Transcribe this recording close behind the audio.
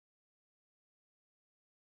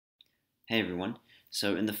Hey everyone,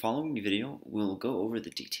 so in the following video we'll go over the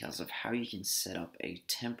details of how you can set up a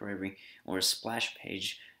temporary or a splash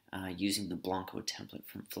page using the Blanco template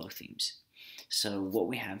from Flothemes. So what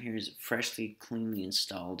we have here is a freshly, cleanly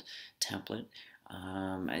installed template.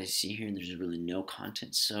 As you see here, there's really no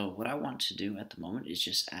content, so what I want to do at the moment is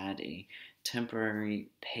just add a temporary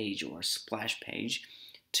page or a splash page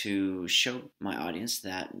to show my audience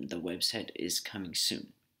that the website is coming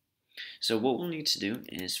soon. So what we'll need to do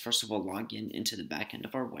is first of all log into the back end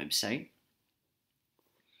of our website.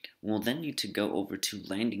 We'll then need to go over to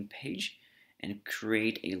landing page and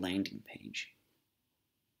create a landing page.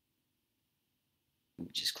 We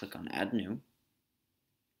just click on add new.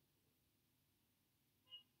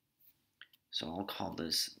 So I'll call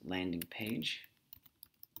this landing page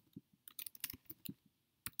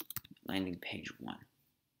 1.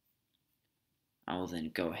 I will then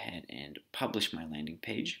go ahead and publish my landing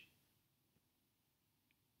page.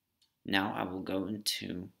 Now I will go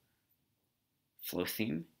into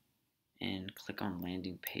Flotheme and click on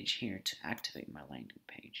landing page here to activate my landing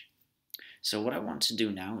page. So what I want to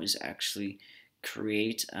do now is actually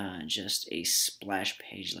create just a splash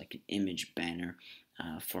page, like an image banner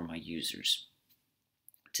for my users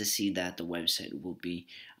to see that the website will be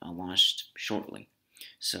launched shortly.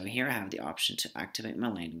 So here I have the option to activate my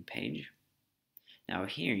landing page. Now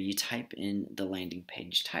here you type in the landing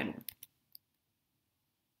page title.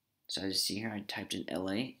 So as you see here, I typed in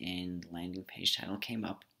LA and the landing page title came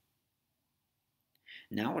up.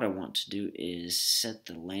 Now what I want to do is set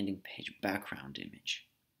the landing page background image.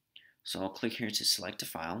 So I'll click here to select a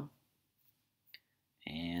file,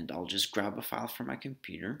 and I'll just grab a file from my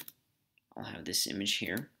computer. I'll have this image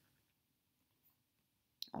here.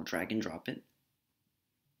 I'll drag and drop it.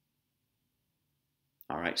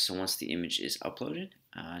 Alright, so once the image is uploaded,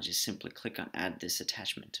 just simply click on add this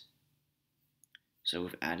attachment. So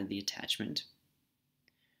we've added the attachment.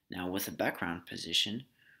 Now with the background position,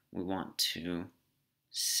 we want to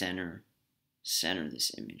center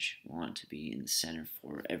this image. We want it to be in the center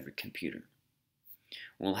for every computer.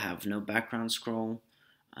 We'll have no background scroll,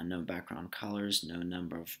 no background colors, no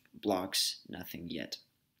number of blocks, nothing yet.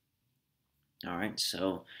 Alright,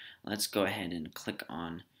 so let's go ahead and click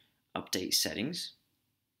on update settings.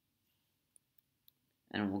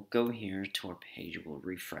 And we'll go here to our page, we'll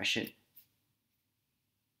refresh it.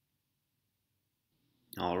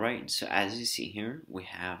 Alright, so as you see here, we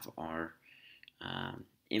have our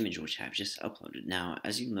image which I've just uploaded. Now,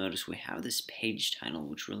 as you notice, we have this page title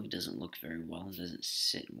which really doesn't look very well and doesn't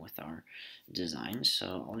sit with our design.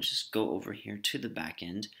 So I'll just go over here to the back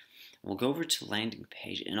end. We'll go over to landing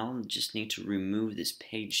page and I'll just need to remove this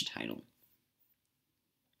page title.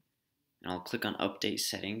 And I'll click on update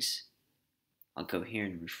settings. I'll go here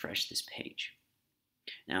and refresh this page.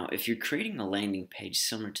 Now, if you're creating a landing page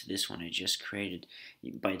similar to this one I just created,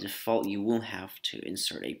 by default you will have to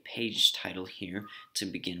insert a page title here to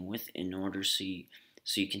begin with in order so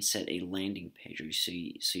you can set a landing page, or so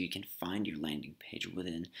you can find your landing page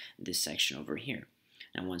within this section over here.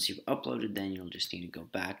 Now once you've uploaded, then you'll just need to go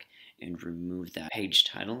back and remove that page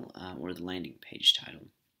title or the landing page title,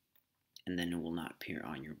 and then it will not appear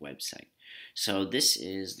on your website. So this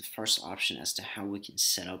is the first option as to how we can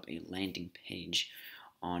set up a landing page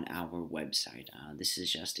on our website. This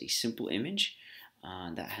is just a simple image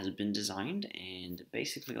that has been designed and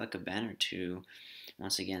basically like a banner to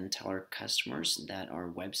once again tell our customers that our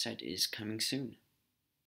website is coming soon.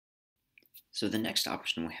 So the next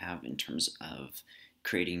option we have in terms of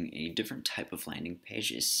creating a different type of landing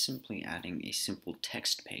page is simply adding a simple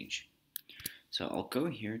text page. So I'll go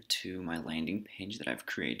here to my landing page that I've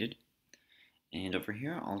created, and over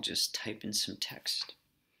here I'll just type in some text.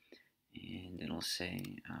 And it'll say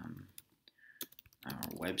our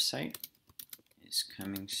website is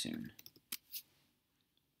coming soon.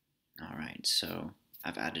 Alright, so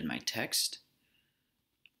I've added my text.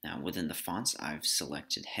 Now within the fonts I've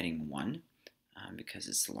selected heading 1 because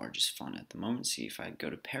it's the largest font at the moment. See, if I go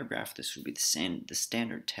to paragraph, this would be the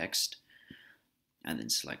standard text. And then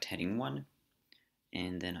select heading 1,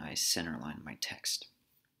 and then I centerline my text.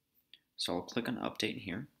 So I'll click on update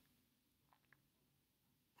here.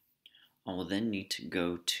 I will then need to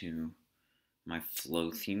go to my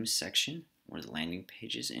Flothemes section where the landing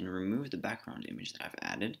page is and remove the background image that I've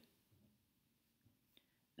added.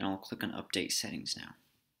 And I'll click on update settings now.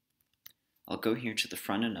 I'll go here to the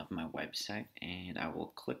front end of my website and I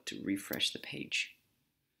will click to refresh the page.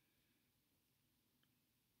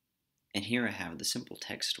 And here I have the simple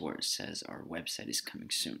text where it says our website is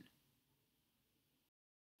coming soon.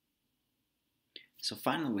 So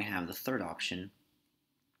finally we have the third option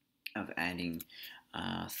of adding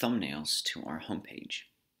thumbnails to our homepage.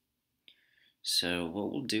 So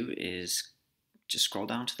what we'll do is just scroll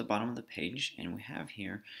down to the bottom of the page, and we have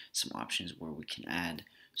here some options where we can add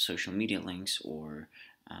social media links or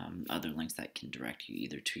other links that can direct you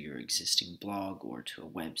either to your existing blog or to a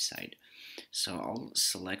website. So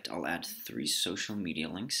I'll add 3 social media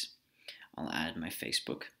links. I'll add my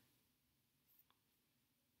Facebook.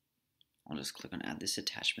 I'll just click on add this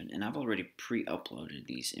attachment, and I've already pre-uploaded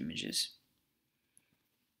these images.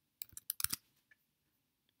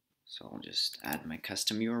 So I'll just add my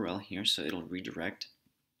custom URL here so it'll redirect.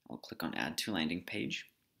 I'll click on add to landing page.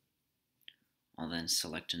 I'll then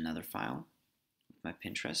select another file with my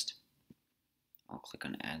Pinterest. I'll click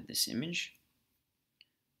on add this image.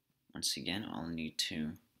 Once again, I'll need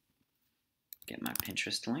to get my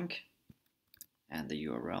Pinterest link, add the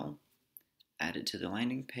URL, add it to the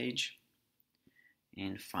landing page,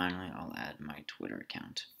 and finally I'll add my Twitter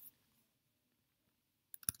account.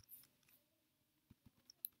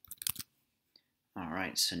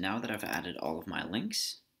 Alright, so now that I've added all of my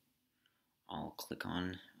links, I'll click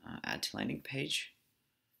on add to landing page.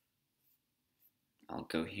 I'll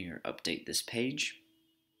go here, update this page.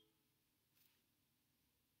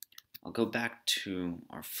 I'll go back to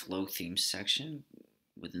our Flothemes section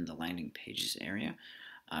within the landing pages area.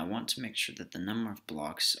 I want to make sure that the number of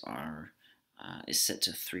blocks is set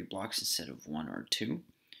to 3 blocks instead of 1 or 2.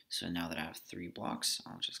 So now that I have 3 blocks,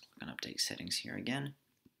 I'll just click on update settings here again.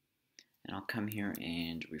 And I'll come here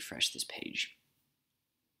and refresh this page.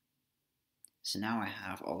 So now I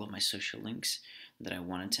have all of my social links that I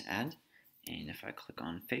wanted to add, and if I click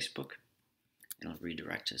on Facebook, it'll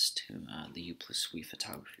redirect us to the U+We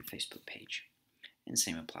Photography Facebook page. And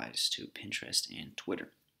same applies to Pinterest and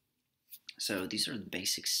Twitter. So these are the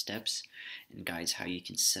basic steps and guides how you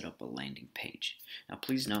can set up a landing page. Now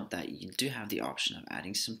please note that you do have the option of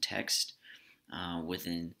adding some text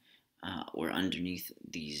within or underneath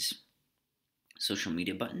these social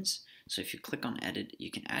media buttons. So if you click on edit, you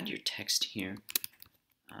can add your text here.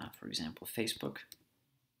 For example, Facebook.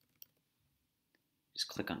 Just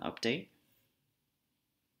click on update.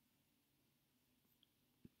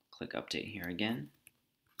 Click update here again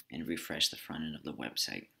and refresh the front end of the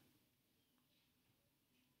website.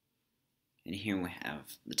 And here we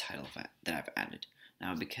have the title that I've added.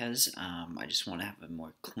 Now because I just want to have a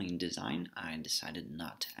more clean design, I decided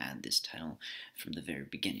not to add this title from the very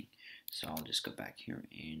beginning. So I'll just go back here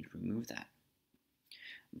and remove that.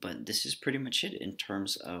 But this is pretty much it in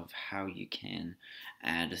terms of how you can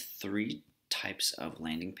add 3 types of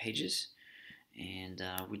landing pages. And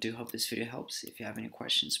we do hope this video helps. If you have any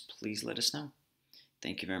questions, please let us know.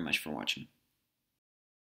 Thank you very much for watching.